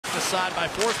the side by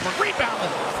Forsberg. Rebounded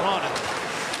in front.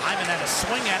 Hyman had a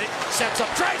swing at it. Sets up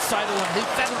Draisaitl, and he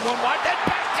fed it one wide. Then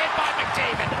backed in by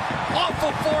McDavid. Off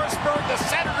of Forsberg. The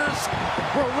Senators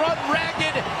were run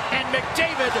ragged, and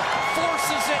McDavid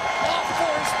forces it off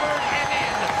Forsberg and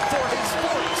in for his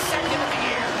 42nd of the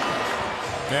year.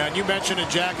 Yeah, and you mentioned it,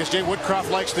 Jack, as Jay Woodcroft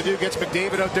likes to do, gets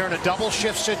McDavid out there in a double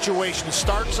shift situation,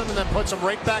 starts him and then puts him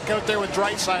right back out there with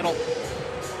Draisaitl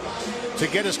to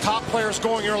get his top players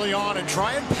going early on and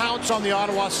try and pounce on the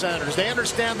Ottawa Senators. They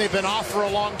understand they've been off for a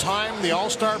long time. The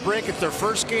All-Star break, it's their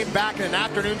first game back in an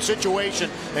afternoon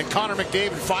situation, and Connor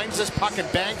McDavid finds this puck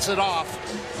and banks it off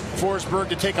Forsberg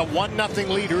to take a 1-0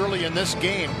 lead early in this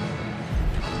game.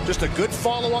 Just a good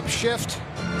follow-up shift.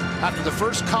 After the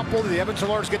first couple, the Edmonton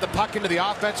Oilers get the puck into the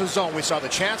offensive zone. We saw the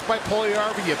chance by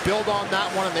Puljujärvi. You build on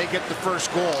that one, and they get the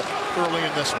first goal early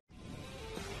in this one.